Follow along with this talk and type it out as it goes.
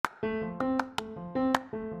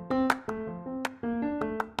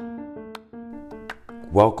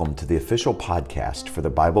Welcome to the official podcast for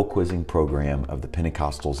the Bible quizzing program of the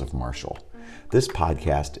Pentecostals of Marshall. This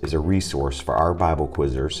podcast is a resource for our Bible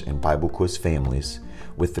quizzers and Bible quiz families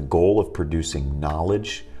with the goal of producing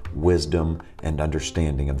knowledge, wisdom, and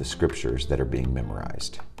understanding of the scriptures that are being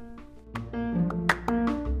memorized.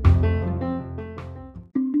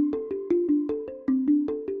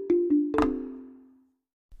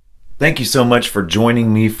 Thank you so much for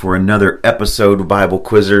joining me for another episode of Bible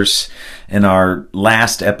Quizzers. In our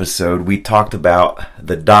last episode, we talked about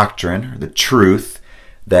the doctrine, or the truth,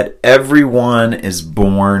 that everyone is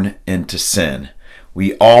born into sin.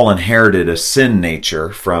 We all inherited a sin nature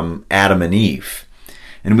from Adam and Eve.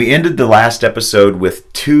 And we ended the last episode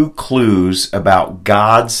with 2 clues about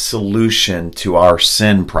God's solution to our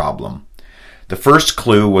sin problem. The first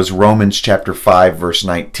clue was Romans chapter 5, verse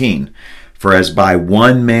 19. For as by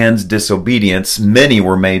one man's disobedience many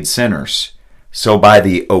were made sinners, so by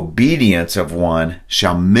the obedience of one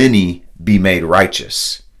shall many be made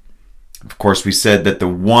righteous. Of course, we said that the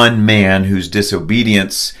one man whose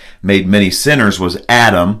disobedience made many sinners was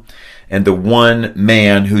Adam, and the one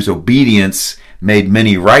man whose obedience made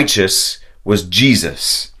many righteous was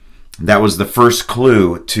Jesus. That was the first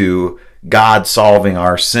clue to God solving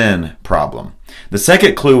our sin problem. The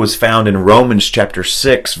second clue was found in Romans chapter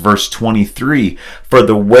 6, verse 23. For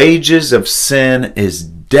the wages of sin is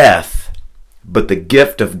death, but the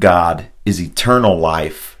gift of God is eternal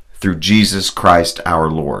life through Jesus Christ our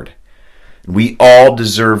Lord. We all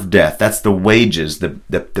deserve death. That's the wages,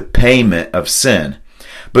 the payment of sin.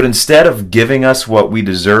 But instead of giving us what we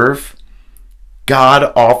deserve,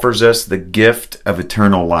 God offers us the gift of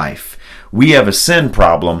eternal life. We have a sin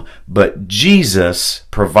problem, but Jesus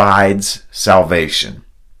provides salvation.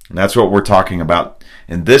 And that's what we're talking about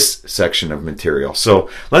in this section of material. So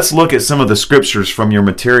let's look at some of the scriptures from your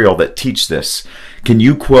material that teach this. Can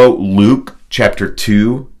you quote Luke chapter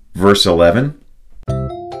 2, verse 11?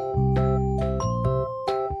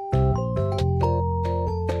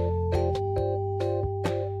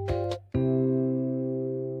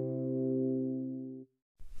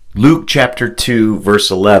 Luke chapter 2,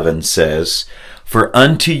 verse 11 says, For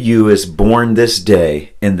unto you is born this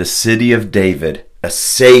day in the city of David a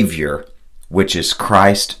Savior, which is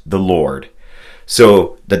Christ the Lord.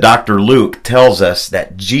 So the Dr. Luke tells us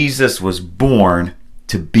that Jesus was born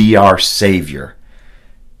to be our Savior.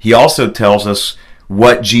 He also tells us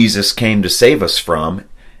what Jesus came to save us from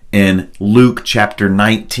in Luke chapter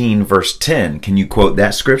 19, verse 10. Can you quote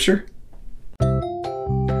that scripture?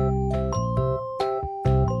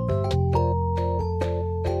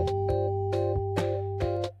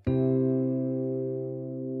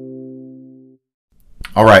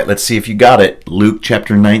 All right, let's see if you got it. Luke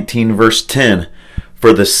chapter 19, verse 10.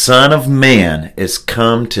 For the Son of Man is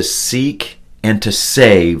come to seek and to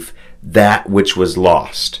save that which was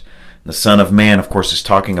lost. The Son of Man, of course, is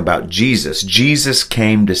talking about Jesus. Jesus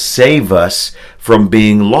came to save us from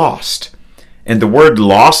being lost. And the word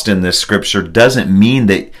lost in this scripture doesn't mean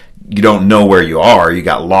that you don't know where you are. You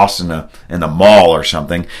got lost in a mall or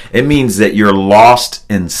something. It means that you're lost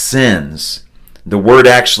in sins. The word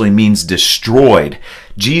actually means destroyed.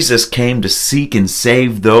 Jesus came to seek and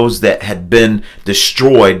save those that had been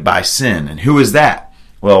destroyed by sin. And who is that?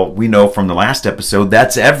 Well, we know from the last episode,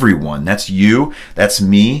 that's everyone. That's you, that's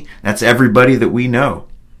me, that's everybody that we know.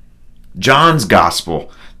 John's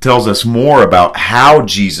gospel tells us more about how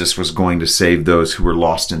Jesus was going to save those who were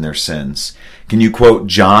lost in their sins. Can you quote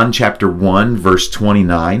John chapter 1, verse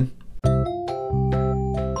 29?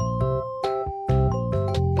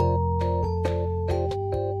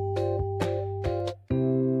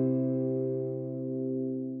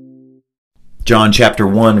 John chapter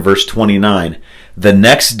 1, verse 29. The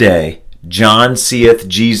next day John seeth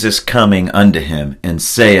Jesus coming unto him, and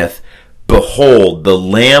saith, Behold, the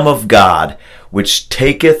Lamb of God, which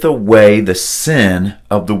taketh away the sin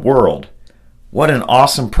of the world. What an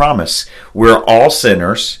awesome promise. We're all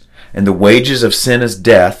sinners, and the wages of sin is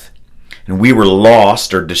death, and we were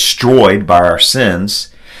lost or destroyed by our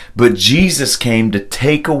sins. But Jesus came to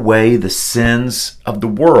take away the sins of the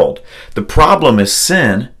world. The problem is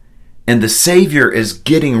sin, and the Savior is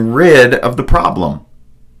getting rid of the problem.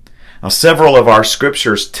 Now, several of our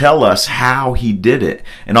scriptures tell us how he did it,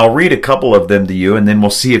 and I'll read a couple of them to you, and then we'll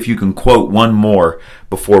see if you can quote one more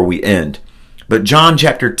before we end. But John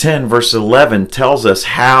chapter 10, verse 11 tells us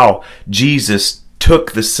how Jesus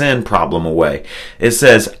took the sin problem away. It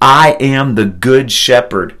says, I am the good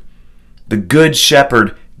shepherd. The good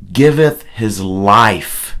shepherd giveth his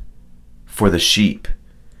life for the sheep.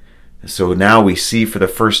 So now we see for the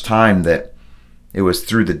first time that It was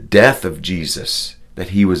through the death of Jesus that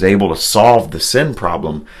he was able to solve the sin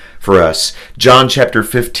problem for us. John chapter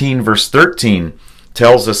 15, verse 13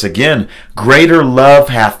 tells us again, greater love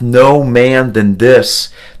hath no man than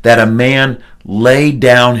this, that a man lay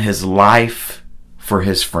down his life for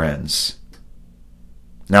his friends.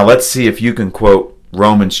 Now let's see if you can quote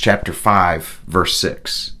Romans chapter 5, verse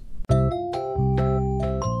 6.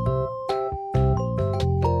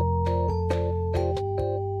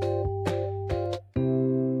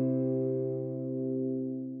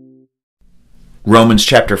 Romans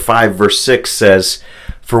chapter 5, verse 6 says,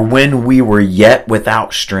 for when we were yet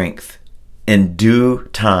without strength, in due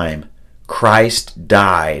time, Christ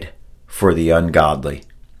died for the ungodly.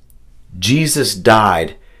 Jesus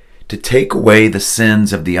died to take away the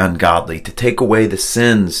sins of the ungodly, to take away the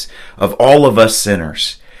sins of all of us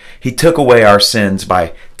sinners. He took away our sins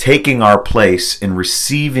by taking our place and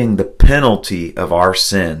receiving the penalty of our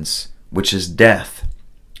sins, which is death.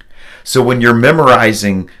 So when you're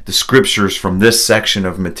memorizing the scriptures from this section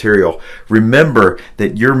of material, remember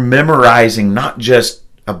that you're memorizing not just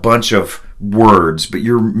a bunch of words, but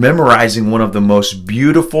you're memorizing one of the most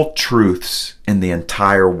beautiful truths in the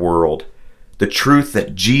entire world. The truth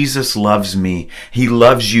that Jesus loves me. He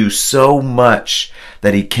loves you so much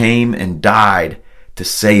that he came and died to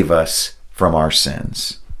save us from our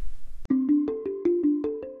sins.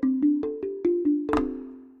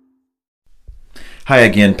 Hi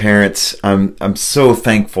again, parents. I'm so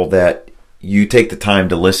thankful that you take the time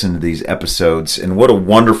to listen to these episodes, and what a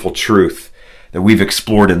wonderful truth that we've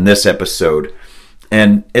explored in this episode.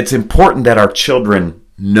 And it's important that our children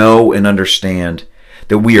know and understand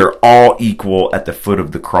that we are all equal at the foot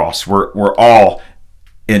of the cross. We're all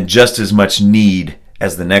in just as much need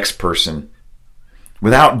as the next person.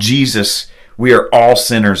 Without Jesus, we are all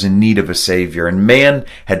sinners in need of a Savior. And man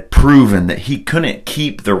had proven that he couldn't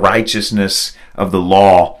keep the righteousness of the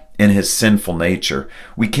law in his sinful nature.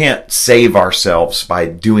 We can't save ourselves by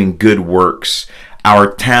doing good works.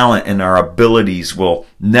 Our talent and our abilities will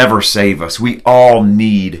never save us. We all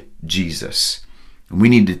need Jesus. We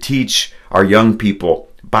need to teach our young people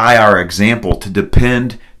by our example to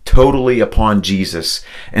depend totally upon Jesus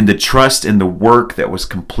and to trust in the work that was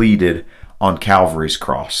completed on Calvary's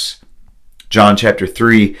cross. John chapter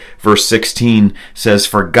 3, verse 16 says,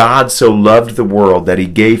 for God so loved the world that he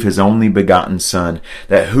gave his only begotten Son,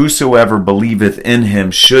 that whosoever believeth in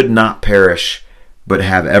him should not perish, but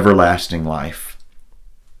have everlasting life.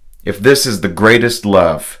 If this is the greatest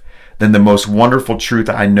love, then the most wonderful truth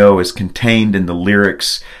I know is contained in the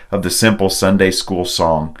lyrics of the simple Sunday school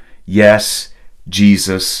song, Yes,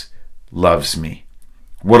 Jesus Loves Me.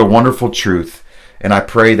 What a wonderful truth, and I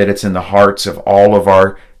pray that it's in the hearts of all of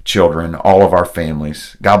our children, all of our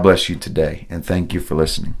families. God bless you today, and thank you for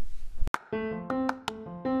listening.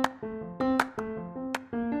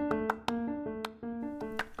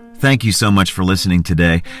 Thank you so much for listening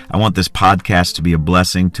today. I want this podcast to be a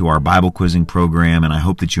blessing to our Bible quizzing program, and I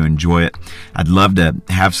hope that you enjoy it. I'd love to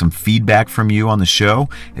have some feedback from you on the show.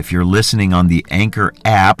 If you're listening on the Anchor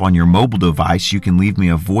app on your mobile device, you can leave me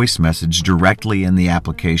a voice message directly in the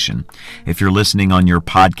application. If you're listening on your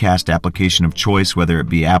podcast application of choice, whether it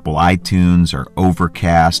be Apple iTunes or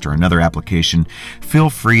Overcast or another application,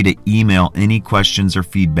 feel free to email any questions or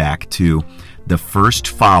feedback to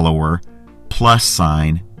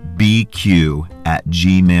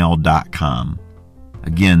thefirstfollower+BQ@gmail.com.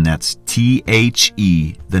 Again, that's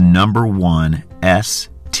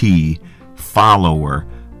THE1ST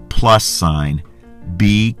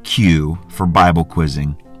follower+BQ for Bible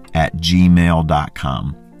quizzing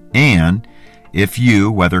 @gmail.com. And if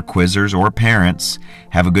you, whether quizzers or parents,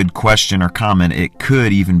 have a good question or comment, it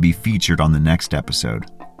could even be featured on the next episode.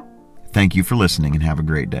 Thank you for listening and have a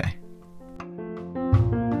great day.